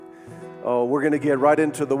Oh, we're going to get right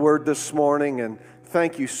into the Word this morning, and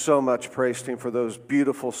thank you so much, praise team, for those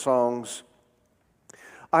beautiful songs.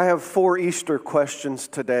 I have 4 Easter questions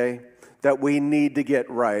today that we need to get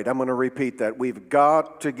right. I'm going to repeat that. We've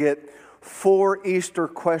got to get 4 Easter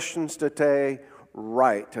questions today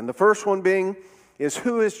right. And the first one being is,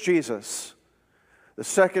 who is Jesus? The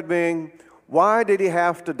second being, why did he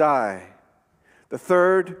have to die? The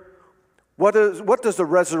third, what does the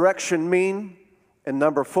resurrection mean? And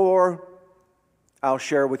number 4, I'll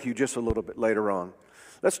share with you just a little bit later on.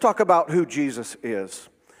 Let's talk about who Jesus is.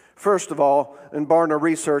 First of all, in Barna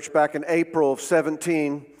Research back in April of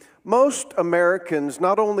 17, most Americans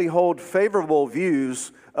not only hold favorable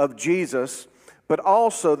views of Jesus, but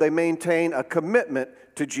also they maintain a commitment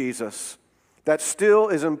to Jesus that still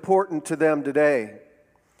is important to them today.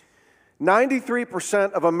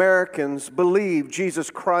 93% of Americans believe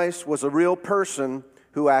Jesus Christ was a real person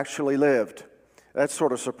who actually lived. That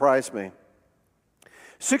sort of surprised me.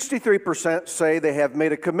 63% say they have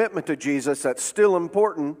made a commitment to Jesus that's still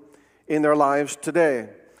important in their lives today.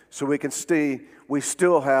 So we can see we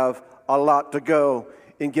still have a lot to go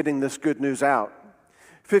in getting this good news out.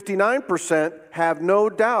 59% have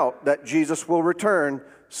no doubt that Jesus will return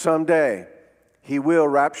someday. He will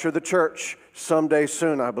rapture the church someday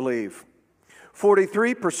soon, I believe.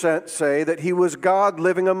 43% say that he was God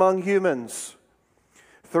living among humans.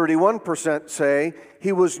 31% say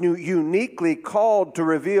he was uniquely called to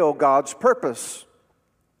reveal God's purpose.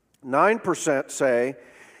 9% say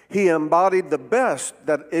he embodied the best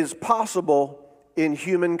that is possible in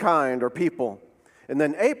humankind or people. And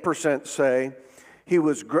then 8% say he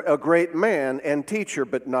was a great man and teacher,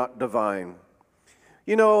 but not divine.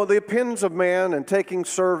 You know, the opinions of man and taking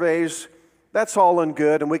surveys, that's all in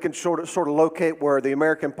good, and we can sort of locate where the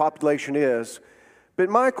American population is. But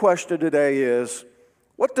my question today is,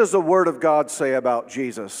 what does the Word of God say about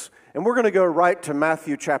Jesus? And we're going to go right to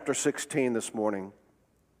Matthew chapter 16 this morning.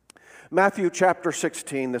 Matthew chapter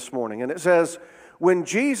 16 this morning. And it says, when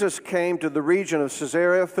Jesus came to the region of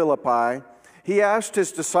Caesarea Philippi, he asked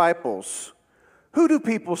his disciples, who do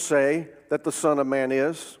people say that the Son of Man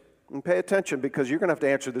is? And pay attention, because you're going to have to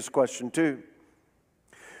answer this question too.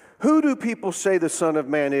 Who do people say the Son of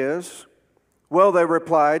Man is? Well, they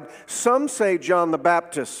replied, some say John the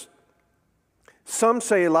Baptist. Some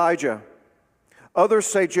say Elijah. Others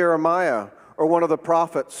say Jeremiah or one of the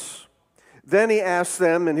prophets. Then he asked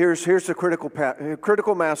them, and here's the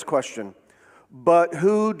critical mass question. But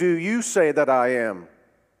who do you say that I am?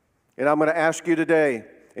 And I'm going to ask you today,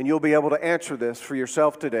 and you'll be able to answer this for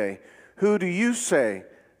yourself today. Who do you say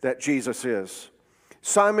that Jesus is?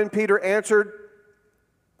 Simon Peter answered,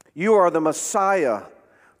 you are the Messiah,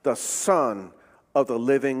 the Son of the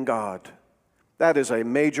living God. That is a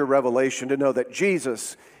major revelation to know that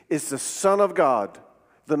Jesus is the Son of God,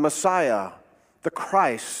 the Messiah, the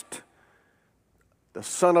Christ, the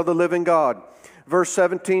Son of the living God. Verse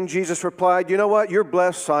 17, Jesus replied, you know what? You're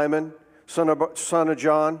blessed, Simon, son of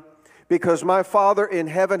John, because my Father in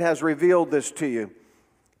heaven has revealed this to you.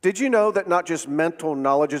 Did you know that not just mental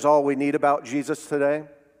knowledge is all we need about Jesus today?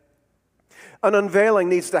 An unveiling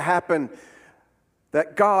needs to happen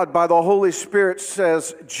that God, by the Holy Spirit,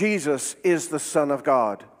 says Jesus is the Son of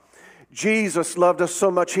God. Jesus loved us so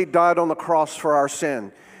much, he died on the cross for our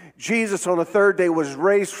sin. Jesus on the 3rd day was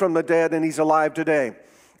raised from the dead, and he's alive today.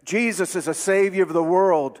 Jesus is a Savior of the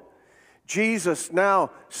world. Jesus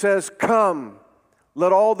now says, come.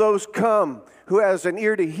 Let all those come who has an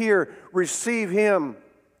ear to hear receive him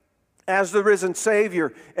as the risen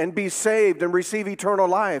Savior and be saved and receive eternal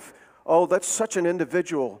life. Oh, that's such an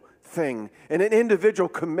individual thing, and an individual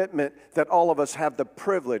commitment that all of us have the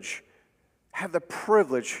privilege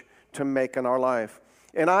to make in our life.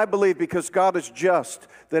 And I believe, because God is just,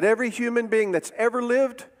 that every human being that's ever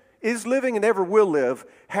lived, is living, and ever will live,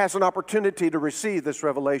 has an opportunity to receive this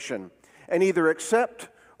revelation and either accept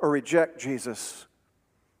or reject Jesus.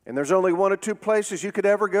 And there's only one or two places you could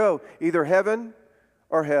ever go, either heaven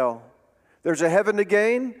or hell. There's a heaven to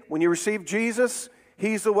gain when you receive Jesus.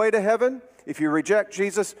 He's the way to heaven. If you reject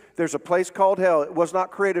Jesus, there's a place called hell. It was not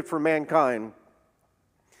created for mankind.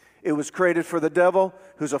 It was created for the devil,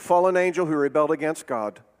 who's a fallen angel who rebelled against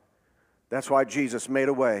God. That's why Jesus made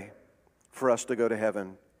a way for us to go to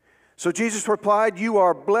heaven. So Jesus replied, you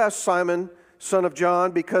are blessed, Simon, son of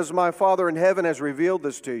John, because my Father in heaven has revealed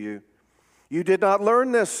this to you. You did not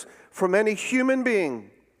learn this from any human being.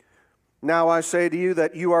 Now I say to you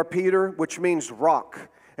that you are Peter, which means rock.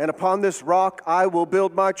 And upon this rock I will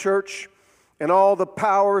build my church, and all the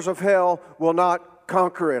powers of hell will not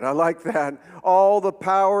conquer it. I like that. All the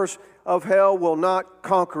powers of hell will not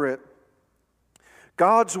conquer it.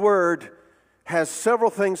 God's word has several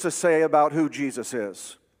things to say about who Jesus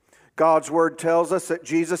is. God's Word tells us that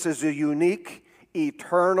Jesus is a unique,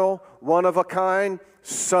 eternal, one-of-a-kind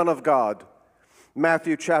Son of God.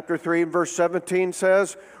 Matthew chapter 3 and verse 17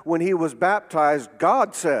 says, when he was baptized,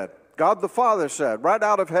 God the Father said, right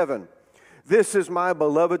out of heaven, "This is my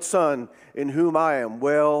beloved Son, in whom I am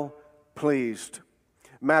well pleased."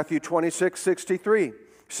 Matthew 26:63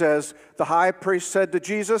 says, the high priest said to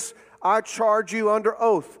Jesus, "I charge you under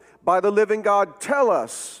oath by the living God, tell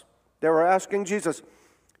us." They were asking Jesus,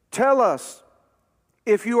 "Tell us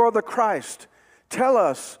if you are the Christ. Tell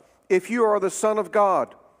us if you are the Son of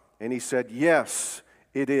God." And he said, "Yes,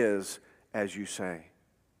 it is as you say."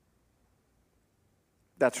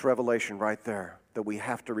 That's revelation right there that we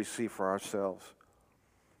have to receive for ourselves.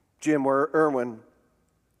 Jim Irwin,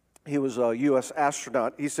 he was a U.S.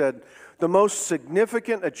 astronaut. He said, the most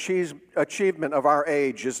significant achievement of our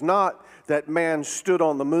age is not that man stood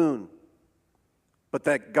on the moon, but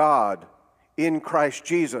that God, in Christ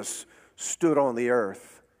Jesus, stood on the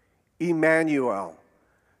earth. Emmanuel,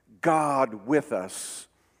 God with us,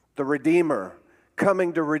 the Redeemer,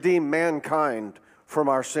 coming to redeem mankind from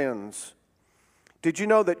our sins. Did you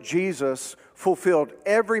know that Jesus fulfilled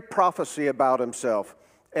every prophecy about himself?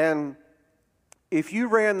 And if you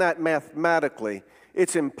ran that mathematically,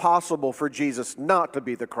 it's impossible for Jesus not to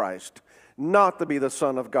be the Christ, not to be the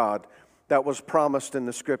Son of God that was promised in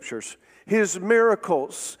the Scriptures. His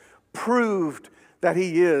miracles proved that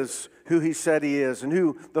he is who he said he is and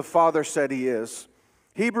who the Father said he is.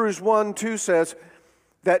 Hebrews 1:2 says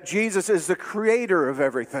that Jesus is the creator of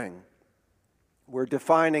everything. We're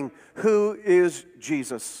defining who is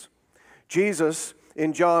Jesus. Jesus,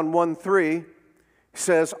 in John 1:3,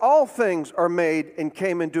 says, all things are made and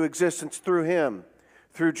came into existence through him,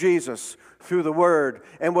 through Jesus, through the Word.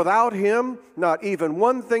 And without him, not even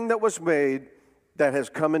one thing that was made that has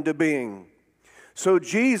come into being. So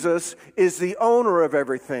Jesus is the owner of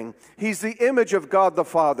everything. He's the image of God the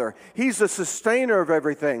Father. He's the sustainer of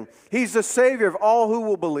everything. He's the Savior of all who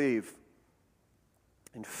will believe.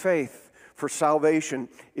 And faith for salvation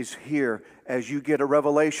is here as you get a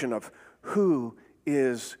revelation of who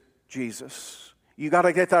is Jesus. You got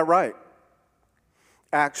to get that right.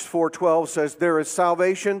 Acts 4:12 says, there is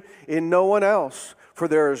salvation in no one else, for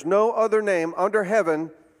there is no other name under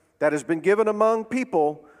heaven that has been given among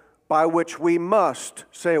people by which we must,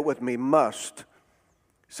 say it with me, must.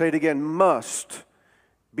 Say it again, must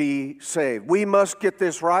be saved. We must get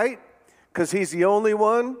this right because he's the only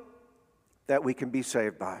one that we can be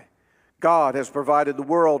saved by. God has provided the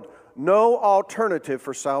world no alternative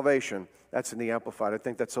for salvation. That's in the Amplified. I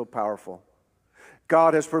think that's so powerful.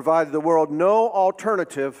 God has provided the world no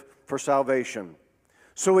alternative for salvation.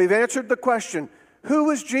 So we've answered the question,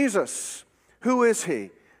 who is Jesus? Who is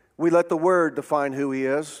he? We let the Word define who he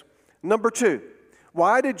is. Number 2,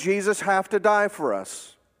 why did Jesus have to die for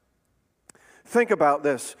us? Think about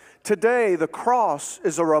this. Today, the cross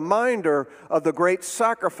is a reminder of the great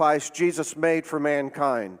sacrifice Jesus made for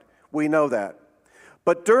mankind. We know that.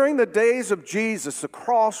 But during the days of Jesus, the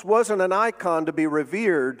cross wasn't an icon to be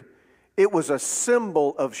revered. It was a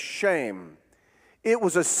symbol of shame. It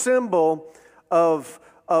was a symbol of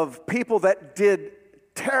people that did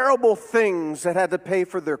terrible things that had to pay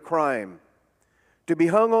for their crime. To be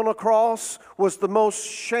hung on a cross was the most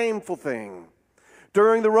shameful thing.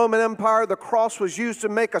 During the Roman Empire, the cross was used to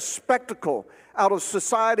make a spectacle out of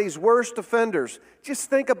society's worst offenders. Just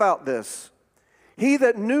think about this. He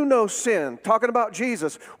that knew no sin, talking about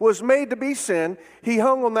Jesus, was made to be sin. He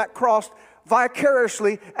hung on that cross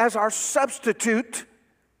vicariously as our substitute.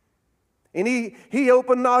 And he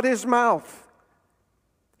opened not his mouth.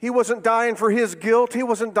 He wasn't dying for his guilt. He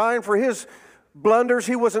wasn't dying for his blunders.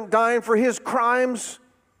 He wasn't dying for his crimes.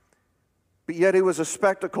 But yet he was a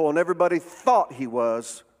spectacle, and everybody thought he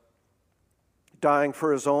was dying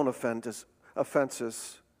for his own offenses.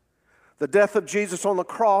 The death of Jesus on the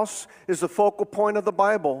cross is the focal point of the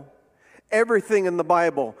Bible. Everything in the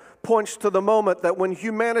Bible points to the moment that when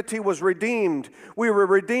humanity was redeemed, we were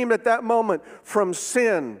redeemed at that moment from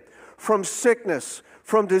sin, from sickness,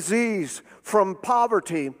 from disease, from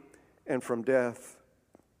poverty, and from death.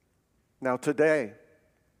 Now today,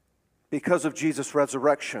 because of Jesus'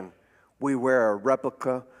 resurrection, we wear a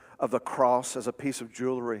replica of the cross as a piece of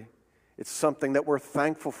jewelry. It's something that we're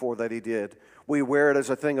thankful for that he did. We wear it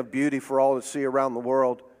as a thing of beauty for all to see around the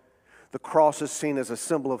world. The cross is seen as a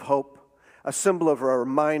symbol of hope, a symbol of a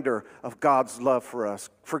reminder of God's love for us.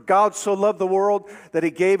 For God so loved the world that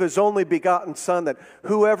he gave his only begotten Son, that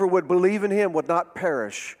whoever would believe in him would not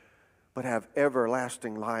perish, but have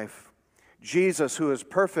everlasting life. Jesus, who is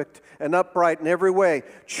perfect and upright in every way,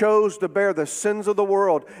 chose to bear the sins of the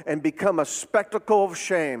world and become a spectacle of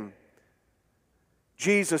shame.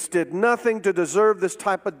 Jesus did nothing to deserve this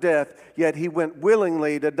type of death, yet he went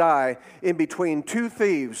willingly to die in between two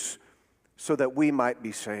thieves so that we might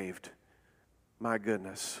be saved. My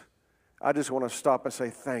goodness. I just want to stop and say,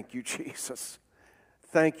 thank you, Jesus.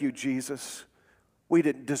 Thank you, Jesus. We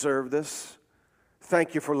didn't deserve this.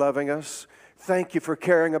 Thank you for loving us. Thank you for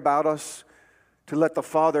caring about us, to let the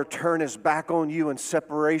Father turn his back on you in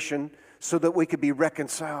separation so that we could be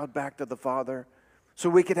reconciled back to the Father, so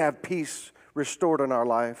we could have peace restored in our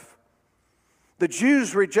life. The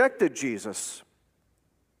Jews rejected Jesus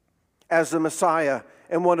as the Messiah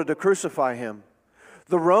and wanted to crucify him.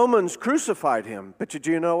 The Romans crucified him. But did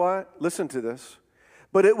you know what? Listen to this.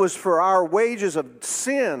 But it was for our wages of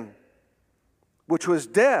sin, which was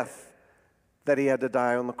death, that he had to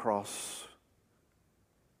die on the cross.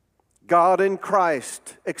 God in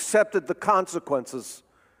Christ accepted the consequences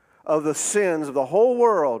of the sins of the whole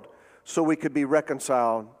world so we could be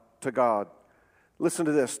reconciled to God. Listen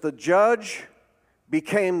to this. The judge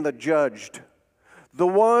became the judged. The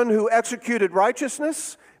one who executed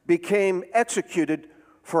righteousness became executed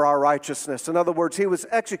for our righteousness. In other words, he was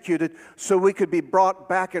executed so we could be brought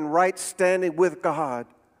back in right standing with God.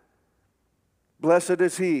 Blessed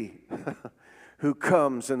is he who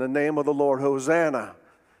comes in the name of the Lord. Hosanna,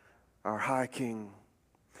 our high King.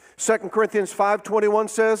 2 Corinthians 5:21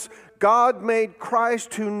 says, God made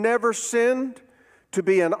Christ, who never sinned, to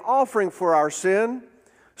be an offering for our sin,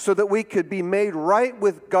 so that we could be made right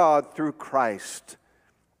with God through Christ.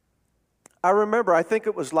 I remember, I think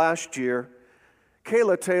it was last year,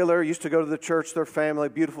 Kayla Taylor used to go to the church, their family,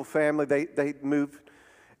 beautiful family, they moved.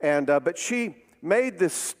 But she made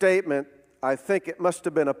this statement, I think it must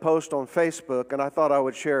have been a post on Facebook, and I thought I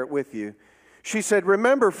would share it with you. She said,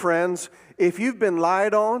 remember, friends, if you've been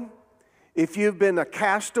lied on, if you've been a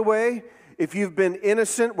castaway, if you've been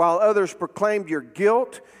innocent while others proclaimed your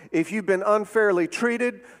guilt, if you've been unfairly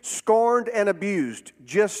treated, scorned, and abused,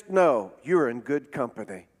 just know you're in good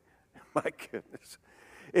company. My goodness.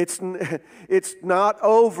 It's not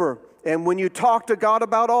over. And when you talk to God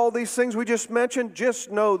about all these things we just mentioned,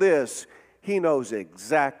 just know this. He knows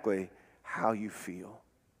exactly how you feel.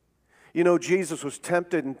 You know, Jesus was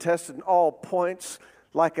tempted and tested in all points,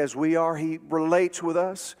 like as we are. He relates with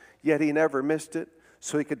us, yet he never missed it,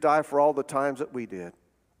 so he could die for all the times that we did.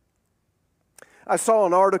 I saw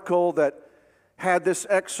an article that had this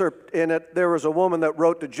excerpt in it. There was a woman that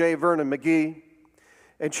wrote to J. Vernon McGee,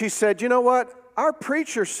 and she said, you know what? Our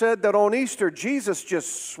preacher said that on Easter, Jesus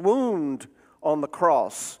just swooned on the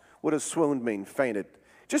cross. What does swooned mean? Fainted.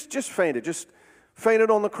 Just fainted. Just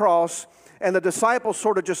fainted on the cross. And the disciples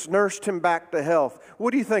sort of just nursed him back to health.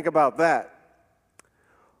 What do you think about that?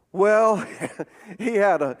 Well, he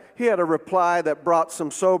had a reply that brought some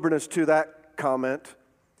soberness to that comment.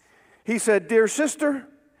 He said, dear sister,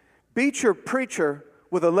 beat your preacher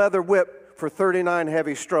with a leather whip for 39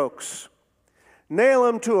 heavy strokes. Nail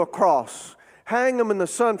him to a cross. Hang him in the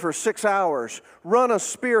sun for 6 hours. Run a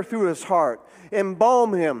spear through his heart.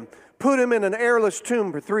 Embalm him. Put him in an airless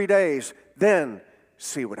tomb for 3 days. Then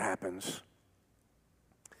see what happens.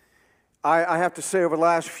 I have to say, over the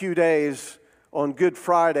last few days on Good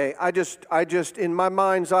Friday, I just in my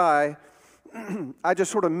mind's eye, I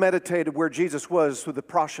just sort of meditated where Jesus was through the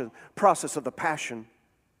process of the passion.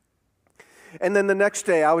 And then the next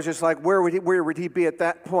day, I was just like, where would he be at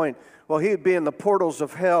that point? Well, he would be in the portals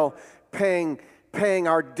of hell, paying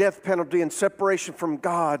our death penalty and separation from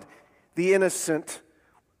God, the innocent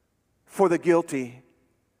for the guilty,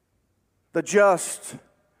 the just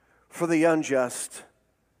for the unjust.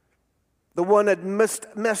 The one that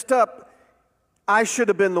messed up, I should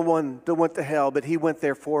have been the one that went to hell, but he went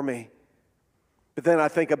there for me. But then I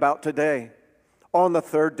think about today, on the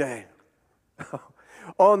third day,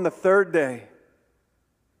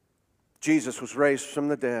 Jesus was raised from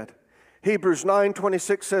the dead. Hebrews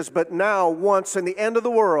 9:26 says, but now once in the end of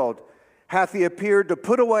the world hath he appeared to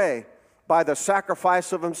put away by the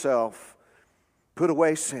sacrifice of himself, put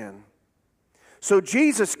away sin. So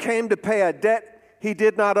Jesus came to pay a debt he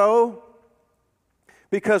did not owe,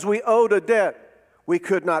 because we owed a debt we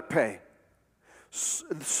could not pay.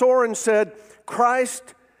 Soren said,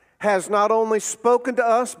 Christ has not only spoken to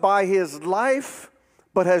us by his life,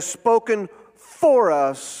 but has spoken for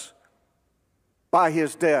us by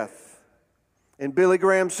his death. And Billy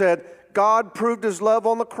Graham said, God proved his love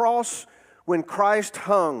on the cross when Christ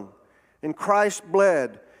hung, and Christ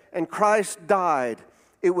bled, and Christ died.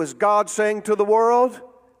 It was God saying to the world,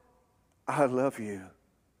 I love you.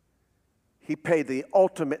 He paid the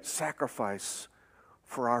ultimate sacrifice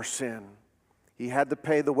for our sin. He had to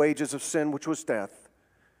pay the wages of sin, which was death.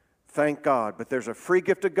 Thank God. But there's a free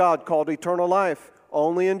gift of God called eternal life,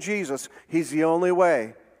 only in Jesus. He's the only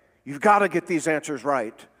way. You've got to get these answers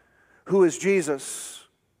right. Who is Jesus?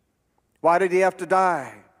 Why did He have to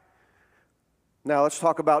die? Now let's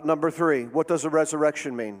talk about number 3. What does the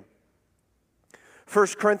resurrection mean? 1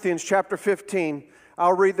 Corinthians chapter 15.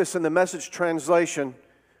 I'll read this in the Message translation.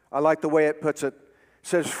 I like the way it puts it. It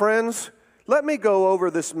says, "Friends, let me go over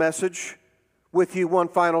this message with you one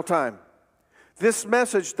final time. This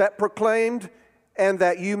message that proclaimed and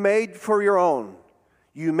that you made for your own.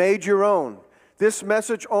 You made your own. This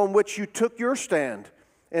message on which you took your stand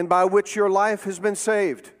and by which your life has been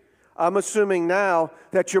saved. I'm assuming now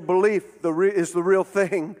that your belief is the real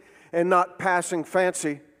thing and not passing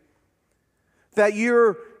fancy. That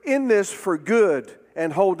you're in this for good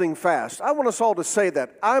and holding fast." I want us all to say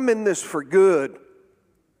that. I'm in this for good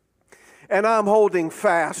and I'm holding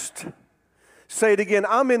fast. Say it again.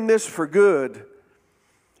 I'm in this for good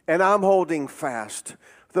and I'm holding fast.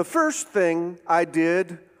 The first thing I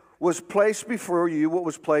did was place before you what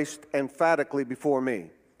was placed emphatically before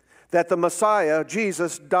me. That the Messiah,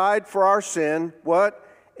 Jesus, died for our sin, what?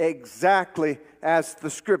 Exactly as the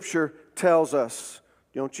Scripture tells us.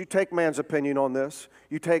 Don't you take man's opinion on this.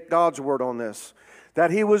 You take God's word on this. That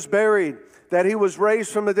He was buried, that He was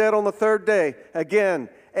raised from the dead on the third day. Again,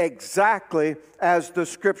 exactly as the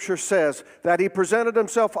Scripture says. That He presented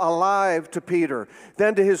Himself alive to Peter,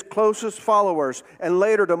 then to His closest followers, and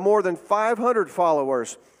later to more than 500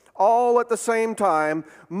 followers. All at the same time,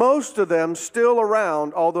 most of them still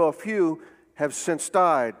around, although a few have since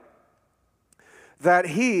died. That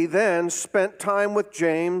He then spent time with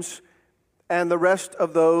James and the rest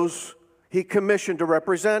of those He commissioned to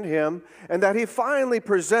represent Him, and that He finally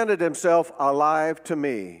presented Himself alive to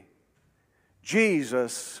me.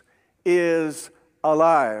 Jesus is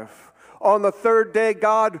alive. On the third day,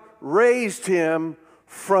 God raised Him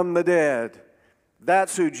from the dead.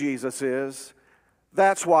 That's who Jesus is.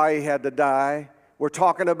 That's why He had to die. We're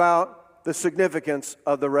talking about the significance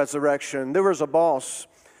of the resurrection. There was a boss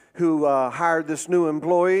who hired this new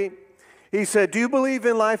employee. He said, "Do you believe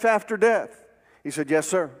in life after death?" He said, "Yes,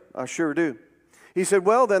 sir, I sure do." He said,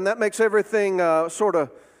 "Well, then that makes everything sort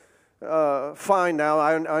of fine now.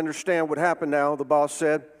 I understand what happened now," the boss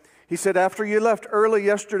said. He said, "After you left early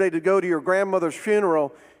yesterday to go to your grandmother's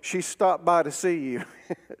funeral, she stopped by to see you."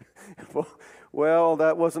 Well,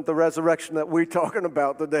 that wasn't the resurrection that we're talking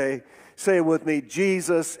about today. Say it with me.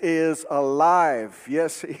 Jesus is alive.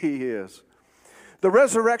 Yes, He is. The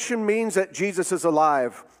resurrection means that Jesus is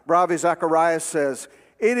alive. Ravi Zacharias says,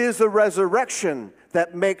 it is the resurrection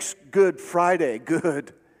that makes Good Friday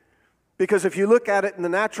good. Because if you look at it in the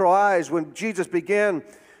natural eyes, when Jesus began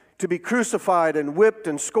to be crucified and whipped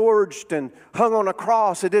and scourged and hung on a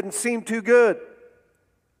cross, it didn't seem too good.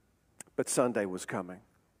 But Sunday was coming.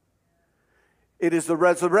 It is the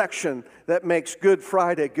resurrection that makes Good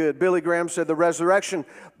Friday good. Billy Graham said the resurrection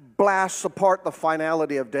blasts apart the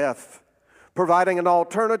finality of death, providing an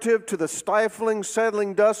alternative to the stifling,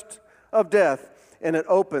 settling dust of death, and it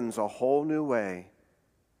opens a whole new way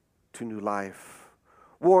to new life.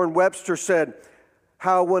 Warren Webster said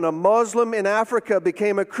how when a Muslim in Africa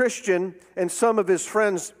became a Christian and some of his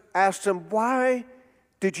friends asked him, "Why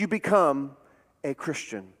did you become a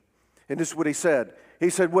Christian?" And this is what he said. He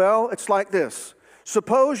said, "Well, it's like this.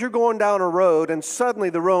 Suppose you're going down a road and suddenly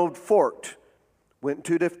the road forked, went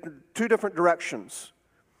in two different directions.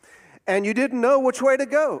 And you didn't know which way to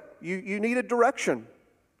go. You needed direction.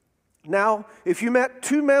 Now, if you met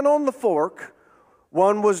two men on the fork,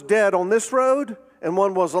 one was dead on this road and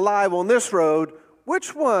one was alive on this road,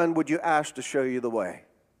 which one would you ask to show you the way?"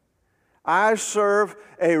 I serve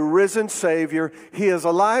a risen Savior. He is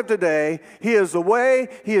alive today. He is the way.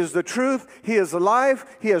 He is the truth. He is the life.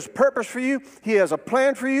 He has purpose for you. He has a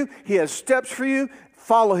plan for you. He has steps for you.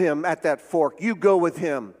 Follow Him at that fork. You go with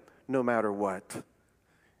Him no matter what.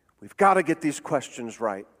 We've got to get these questions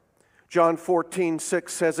right. John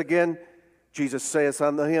 14:6 says again, Jesus saith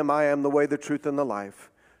unto him, "I am the way, the truth, and the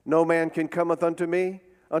life. No man can cometh unto me,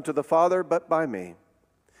 unto the Father, but by me."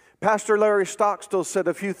 Pastor Larry Stockstill said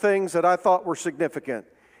a few things that I thought were significant.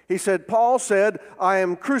 He said, Paul said, "I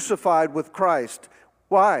am crucified with Christ."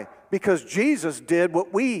 Why? Because Jesus did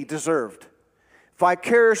what we deserved,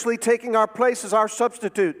 vicariously taking our place as our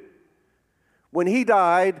substitute. When He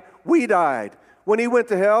died, we died. When He went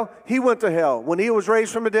to hell, He went to hell. When He was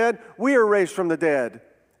raised from the dead, we are raised from the dead.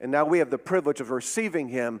 And now we have the privilege of receiving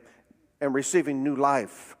Him and receiving new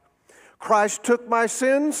life. Christ took my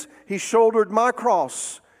sins. He shouldered my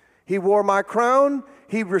cross. He wore my crown.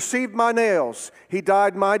 He received my nails. He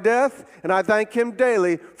died my death, and I thank Him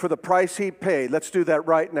daily for the price He paid. Let's do that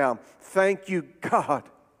right now. Thank you, God,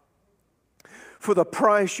 for the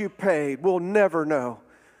price you paid. We'll never know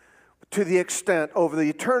to the extent over the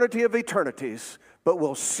eternity of eternities, but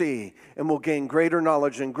we'll see and we'll gain greater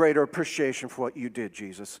knowledge and greater appreciation for what you did,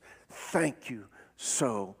 Jesus. Thank you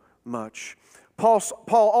so much. Paul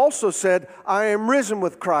also said, I am risen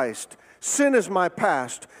with Christ. Sin is my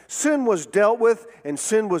past. Sin was dealt with and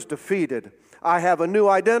sin was defeated. I have a new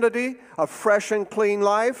identity, a fresh and clean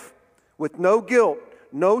life with no guilt,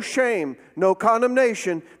 no shame, no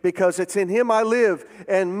condemnation, because it's in Him I live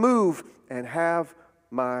and move and have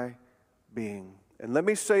my being. And let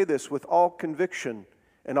me say this with all conviction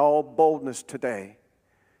and all boldness today.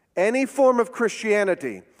 Any form of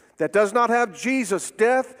Christianity that does not have Jesus'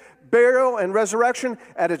 death, burial, and resurrection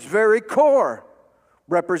at its very core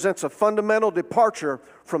represents a fundamental departure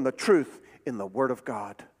from the truth in the Word of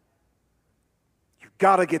God. You've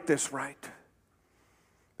got to get this right.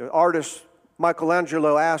 The artist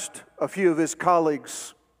Michelangelo asked a few of his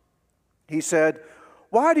colleagues, he said,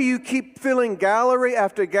 why do you keep filling gallery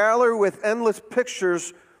after gallery with endless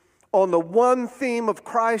pictures on the one theme of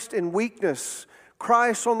Christ in weakness,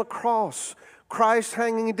 Christ on the cross, Christ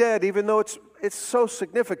hanging dead, even though it's so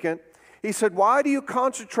significant? He said, why do you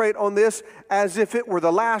concentrate on this as if it were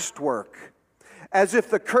the last work, as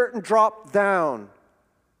if the curtain dropped down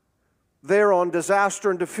there on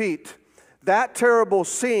disaster and defeat? That terrible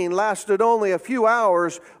scene lasted only a few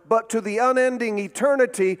hours, but to the unending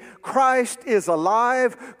eternity, Christ is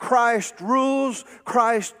alive, Christ rules,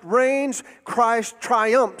 Christ reigns, Christ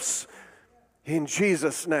triumphs in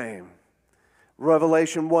Jesus' name.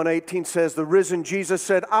 Revelation 1:18 says, the risen Jesus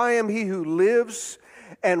said, I am He who lives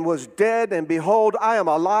and was dead, and behold, I am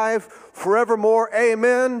alive forevermore.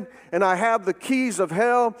 Amen. And I have the keys of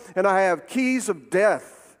hell, and I have keys of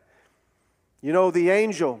death. You know, the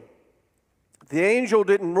angel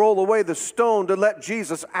didn't roll away the stone to let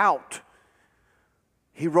Jesus out.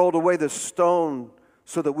 He rolled away the stone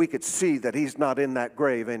so that we could see that He's not in that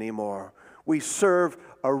grave anymore. We serve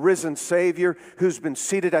a risen Savior who's been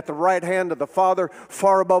seated at the right hand of the Father,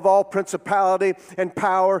 far above all principality and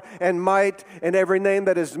power and might and every name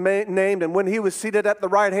that is named. And when He was seated at the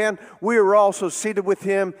right hand, we were also seated with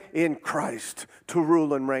Him in Christ to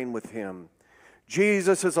rule and reign with Him.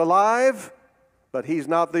 Jesus is alive, but He's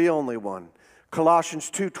not the only one. Colossians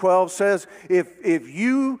 2:12 says, if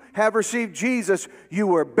you have received Jesus, you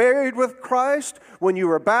were buried with Christ. When you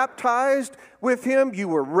were baptized with Him, you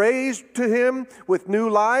were raised to Him with new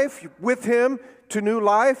life, with Him to new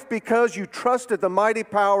life, because you trusted the mighty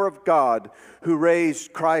power of God who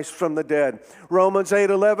raised Christ from the dead. Romans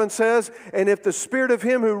 8:11 says, and if the Spirit of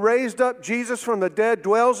Him who raised up Jesus from the dead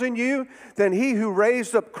dwells in you, then He who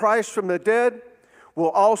raised up Christ from the dead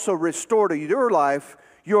will also restore to your life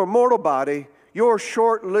your mortal body, your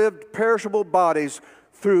short-lived, perishable bodies,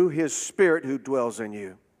 through His Spirit who dwells in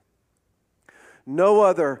you. No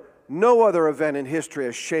other event in history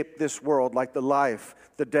has shaped this world like the life,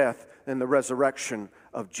 the death, and the resurrection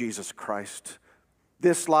of Jesus Christ.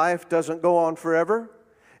 This life doesn't go on forever,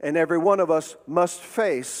 and every one of us must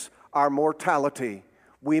face our mortality.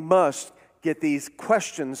 We must get these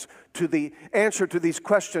questions to the answer to these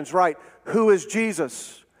questions right. Who is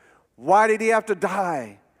Jesus? Why did He have to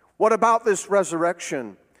die? What about this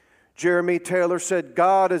resurrection? Jeremy Taylor said,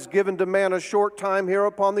 God has given to man a short time here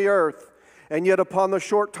upon the earth, and yet upon the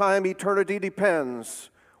short time eternity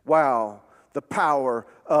depends. Wow, the power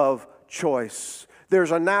of choice.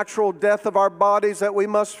 There's a natural death of our bodies that we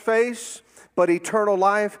must face, but eternal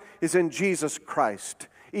life is in Jesus Christ.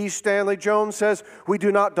 E. Stanley Jones says, we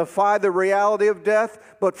do not defy the reality of death,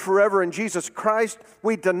 but forever in Jesus Christ,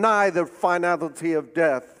 we deny the finality of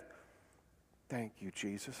death. Thank you,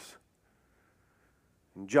 Jesus.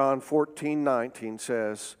 And John 14:19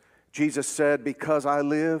 says, Jesus said, because I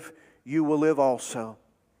live, you will live also.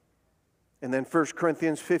 And then 1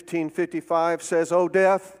 Corinthians 15:55 says, O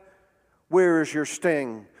death, where is your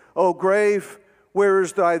sting? O grave, where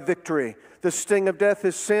is thy victory? The sting of death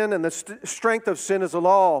is sin, and the strength of sin is the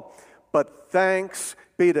law. But thanks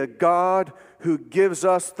be to God who gives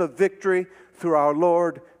us the victory through our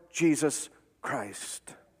Lord Jesus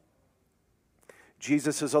Christ.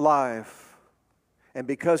 Jesus is alive, and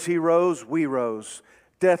because He rose, we rose.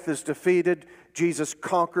 Death is defeated. Jesus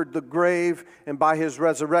conquered the grave, and by His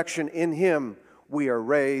resurrection in Him, we are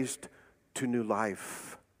raised to new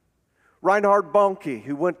life. Reinhard Bonnke,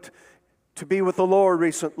 who went to be with the Lord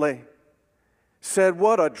recently, said,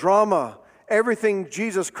 what a drama. Everything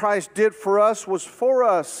Jesus Christ did for us was for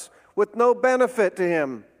us, with no benefit to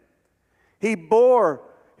Him. He bore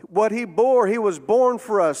What He bore, He was born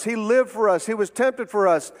for us. He lived for us. He was tempted for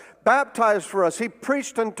us, baptized for us. He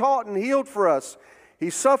preached and taught and healed for us. He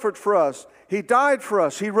suffered for us. He died for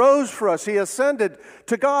us. He rose for us. He ascended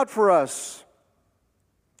to God for us.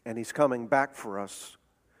 And He's coming back for us.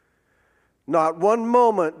 Not one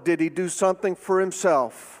moment did He do something for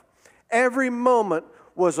Himself. Every moment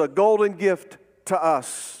was a golden gift to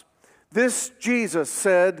us. This Jesus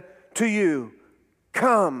said to you,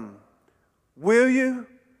 "Come, will you?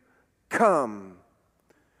 Come."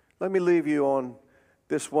 Let me leave you on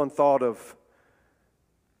this one thought of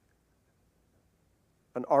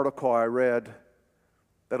an article I read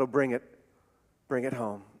that'll bring it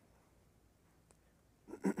home.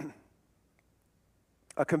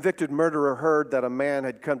 A convicted murderer heard that a man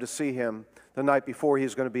had come to see him the night before he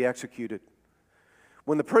was going to be executed.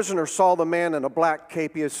 When the prisoner saw the man in a black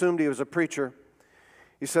cape, he assumed he was a preacher.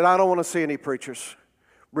 He said, "I don't want to see any preachers.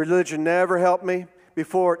 Religion never helped me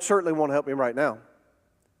before. It certainly won't help me right now."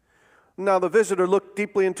 Now the visitor looked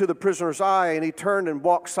deeply into the prisoner's eye, and he turned and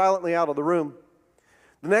walked silently out of the room.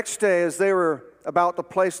 The next day, as they were about to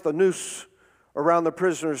place the noose around the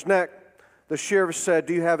prisoner's neck, the sheriff said,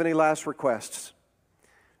 "Do you have any last requests?"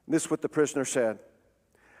 And this is what the prisoner said: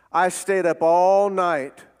 "I stayed up all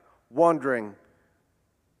night wondering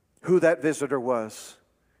who that visitor was.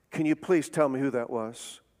 Can you please tell me who that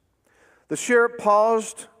was?" The sheriff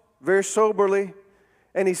paused very soberly,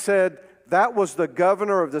 and he said, "That was the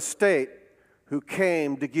governor of the state who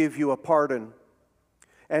came to give you a pardon.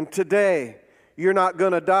 And today, you're not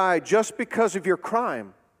going to die just because of your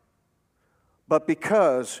crime, but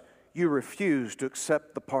because you refuse to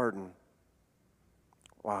accept the pardon."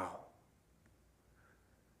 Wow.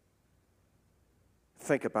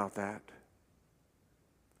 Think about that.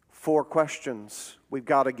 4 questions we've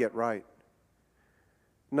got to get right.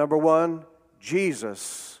 Number 1,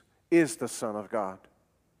 Jesus is the Son of God.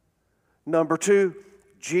 Number 2,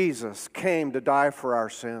 Jesus came to die for our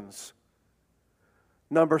sins.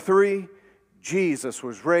 Number 3, Jesus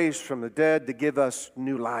was raised from the dead to give us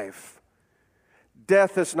new life.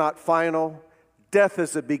 Death is not final. Death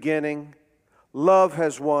is the beginning. Love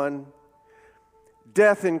has won.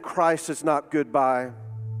 Death in Christ is not goodbye.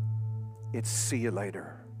 It's see you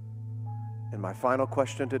later. And my final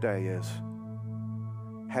question today is,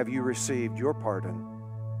 have you received your pardon?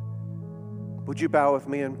 Would you bow with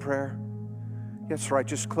me in prayer? That's right.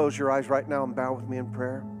 Just close your eyes right now and bow with me in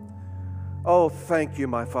prayer. Oh, thank you,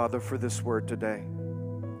 my Father, for this word today.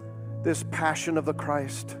 This passion of the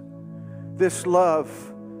Christ. This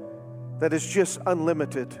love that is just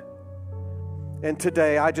unlimited. And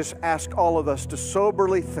today, I just ask all of us to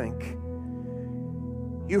soberly think.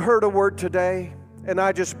 You heard a word today, and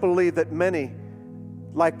I just believe that many,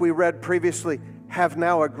 like we read previously, have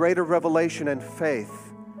now a greater revelation and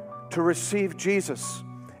faith to receive Jesus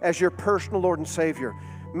as your personal Lord and Savior.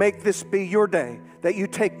 Make this be your day, that you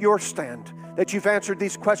take your stand, that you've answered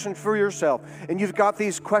these questions for yourself, and you've got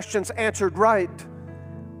these questions answered right.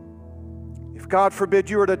 If God forbid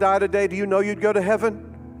you were to die today, do you know you'd go to heaven?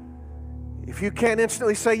 If you can't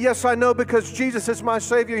instantly say, "Yes, I know, because Jesus is my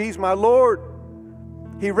Savior, He's my Lord.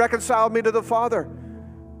 He reconciled me to the Father,"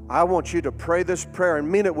 I want you to pray this prayer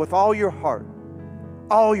and mean it with all your heart,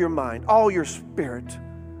 all your mind, all your spirit,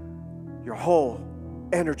 your whole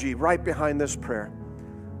energy right behind this prayer.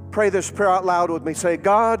 Pray this prayer out loud with me. Say,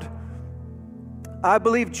 "God, I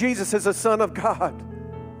believe Jesus is the Son of God.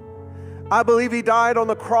 I believe He died on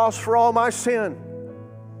the cross for all my sin.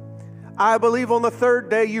 I believe on the 3rd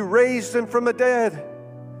day you raised Him from the dead.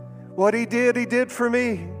 What He did for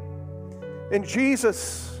me. And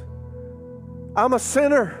Jesus, I'm a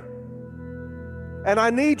sinner, and I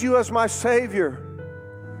need You as my Savior.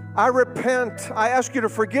 I repent. I ask You to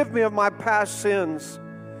forgive me of my past sins.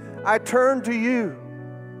 I turn to You.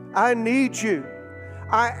 I need You.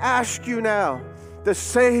 I ask You now to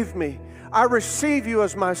save me. I receive You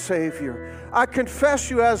as my Savior. I confess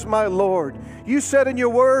You as my Lord. You said in Your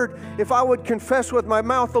word, if I would confess with my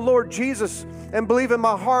mouth the Lord Jesus and believe in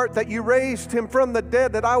my heart that You raised Him from the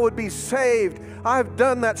dead, that I would be saved. I've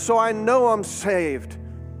done that, so I know I'm saved.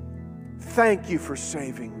 Thank You for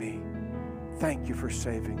saving me. Thank You for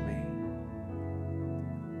saving me.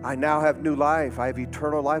 I now have new life. I have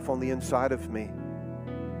eternal life on the inside of me.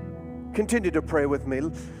 Continue to pray with me.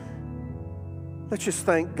 Let's just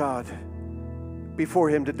thank God before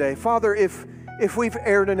Him today. Father, if we've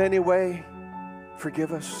erred in any way,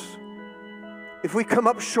 forgive us. If we come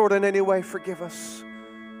up short in any way, forgive us.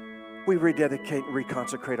 We rededicate and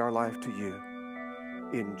reconsecrate our life to You.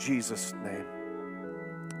 In Jesus' name,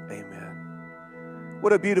 amen.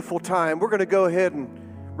 What a beautiful time. We're going to go ahead and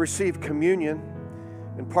receive communion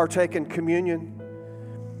and partake in communion.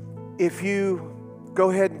 if you go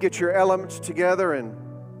ahead and get your elements together, and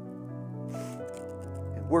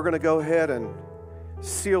we're going to go ahead and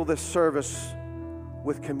seal this service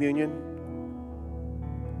with communion.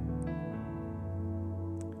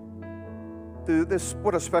 This,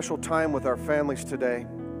 what a special time with our families today.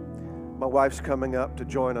 My wife's coming up to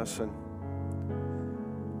join us, and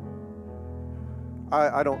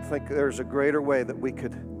I don't think there's a greater way that we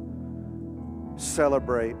could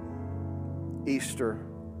celebrate Easter.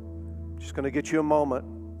 Just going to get you a moment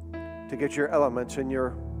to get your elements in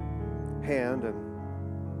your hand. And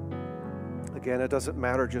again, it doesn't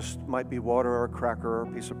matter, just might be water or a cracker or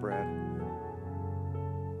a piece of bread.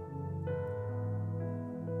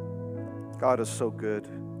 God is so good.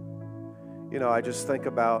 You know, I just think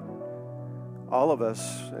about all of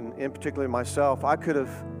us, and in particular myself. I could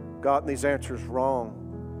have gotten these answers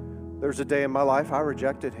wrong. There's a day in my life I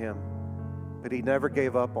rejected Him, but He never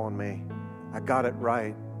gave up on me. I got it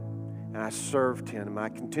right, and I served Him, and I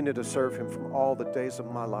continue to serve Him from all the days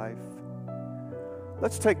of my life.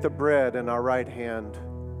 Let's take the bread in our right hand.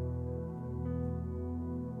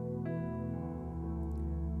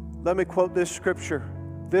 Let me quote this scripture.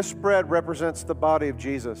 This bread represents the body of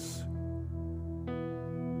Jesus.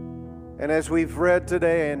 And as we've read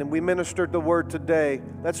today and we ministered the word today,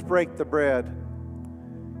 let's break the bread.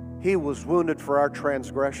 He was wounded for our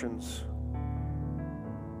transgressions.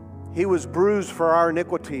 He was bruised for our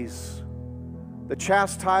iniquities. The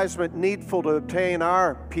chastisement needful to obtain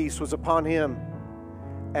our peace was upon Him.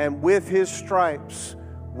 And with His stripes,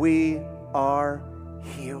 we are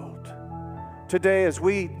healed. Today, as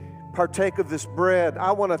we partake of this bread,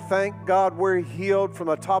 I want to thank God we're healed from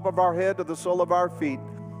the top of our head to the sole of our feet.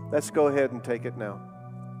 Let's go ahead and take it now.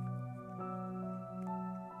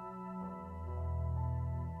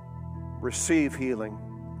 Receive healing.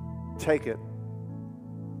 Take it.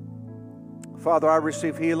 Father, I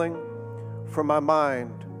receive healing from my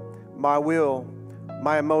mind, my will,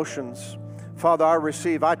 my emotions. Father,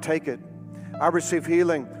 I take it. I receive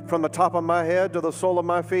healing from the top of my head to the sole of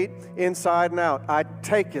my feet, inside and out. I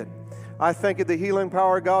take it. I think of the healing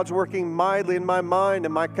power of God's working mightily in my mind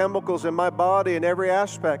and my chemicals in my body and every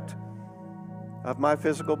aspect of my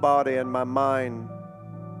physical body and my mind.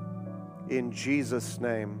 In Jesus'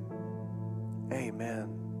 name,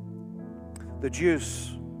 amen. The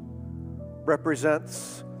juice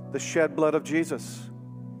represents the shed blood of Jesus.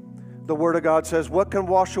 The Word of God says, what can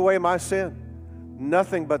wash away my sin?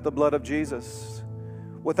 Nothing but the blood of Jesus.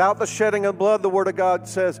 Without the shedding of blood, the Word of God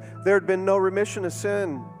says, there had been no remission of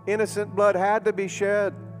sin. Innocent blood had to be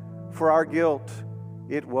shed for our guilt.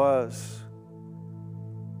 It was.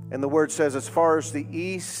 And the Word says, as far as the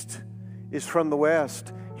east is from the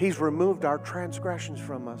west, He's removed our transgressions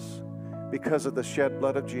from us because of the shed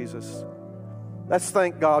blood of Jesus. Let's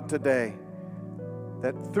thank God today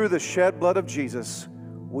that through the shed blood of Jesus,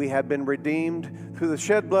 we have been redeemed. Through the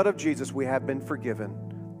shed blood of Jesus, we have been forgiven.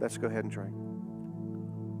 Let's go ahead and drink.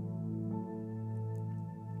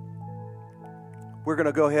 We're going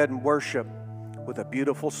to go ahead and worship with a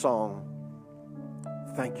beautiful song.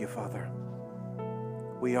 Thank you, Father.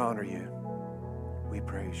 We honor You. We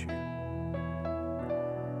praise You.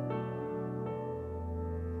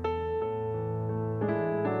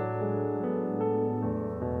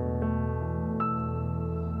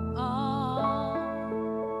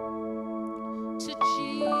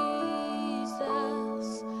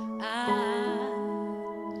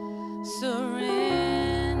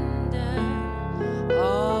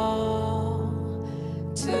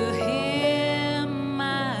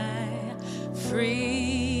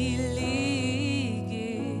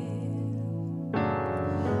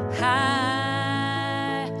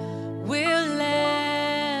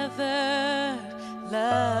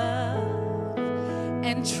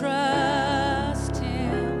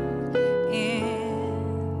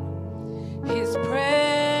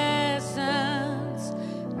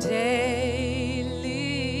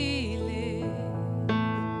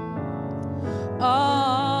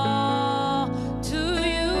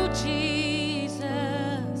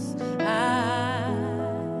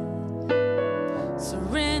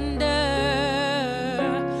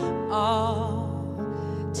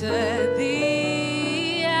 To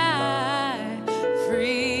Thee I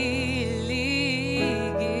freely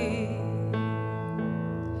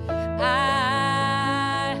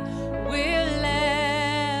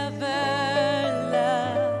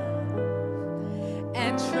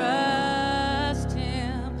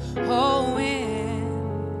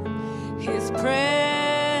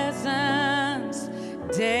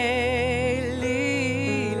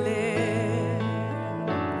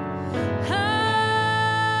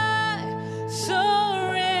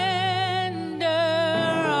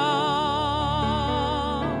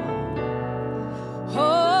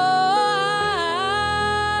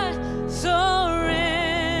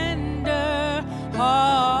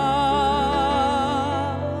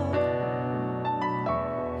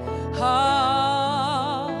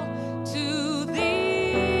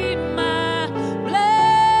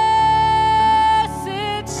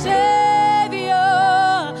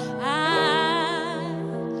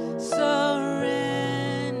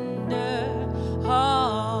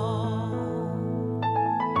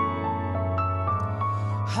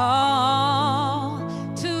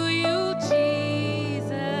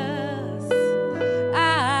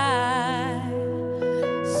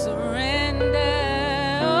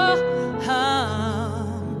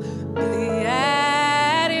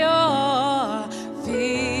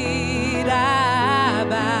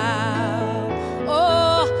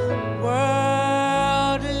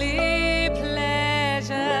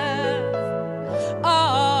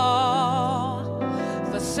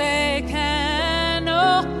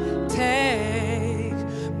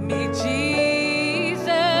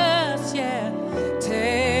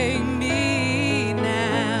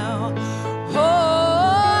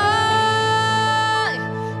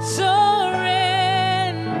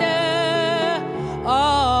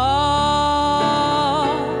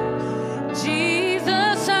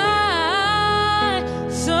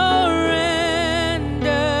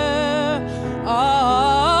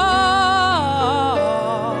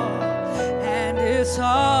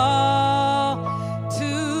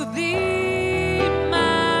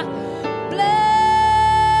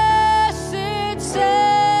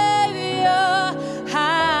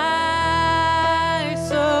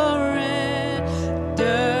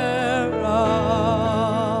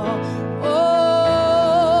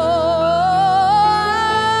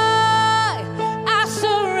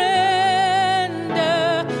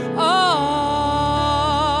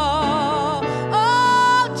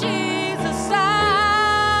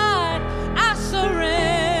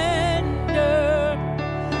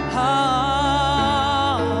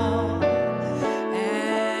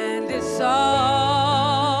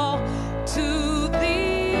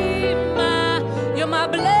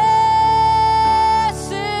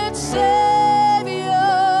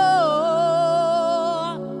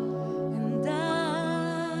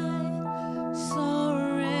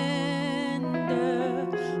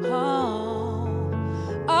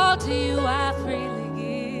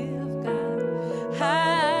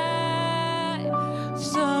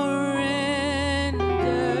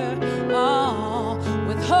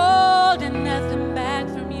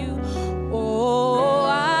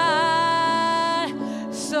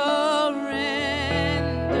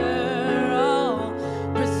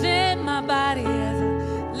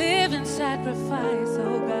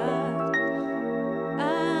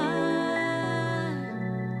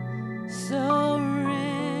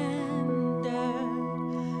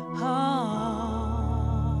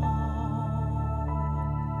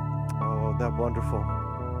that wonderful?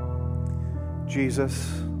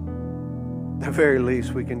 Jesus, the very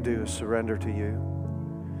least we can do is surrender to you.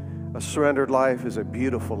 A surrendered life is a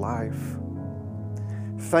beautiful life.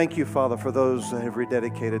 Thank you, Father, for those that have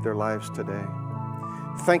rededicated their lives today.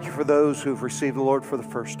 Thank you for those who've received the Lord for the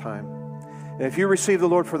first time. And if you received the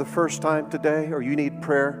Lord for the first time today, or you need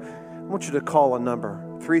prayer, I want you to call a number,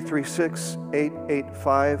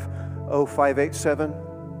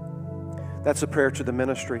 336-885-0587. That's a prayer to the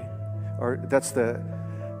ministry, or that's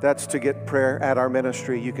to get prayer at our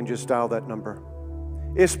ministry. You can just dial that number.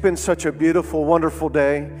 It's been such a beautiful, wonderful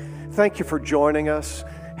day. Thank you for joining us.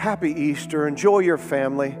 Happy Easter. Enjoy your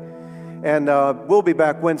family. And we'll be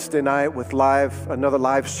back Wednesday night with another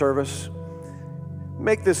live service.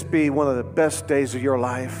 Make this be one of the best days of your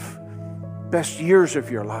life, best years of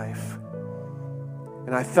your life.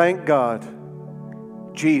 And I thank God,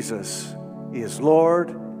 Jesus is Lord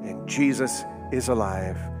and Jesus is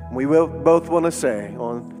alive. We will both want to say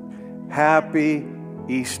on Happy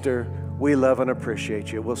Easter. We love and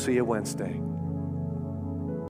appreciate you. We'll see you Wednesday.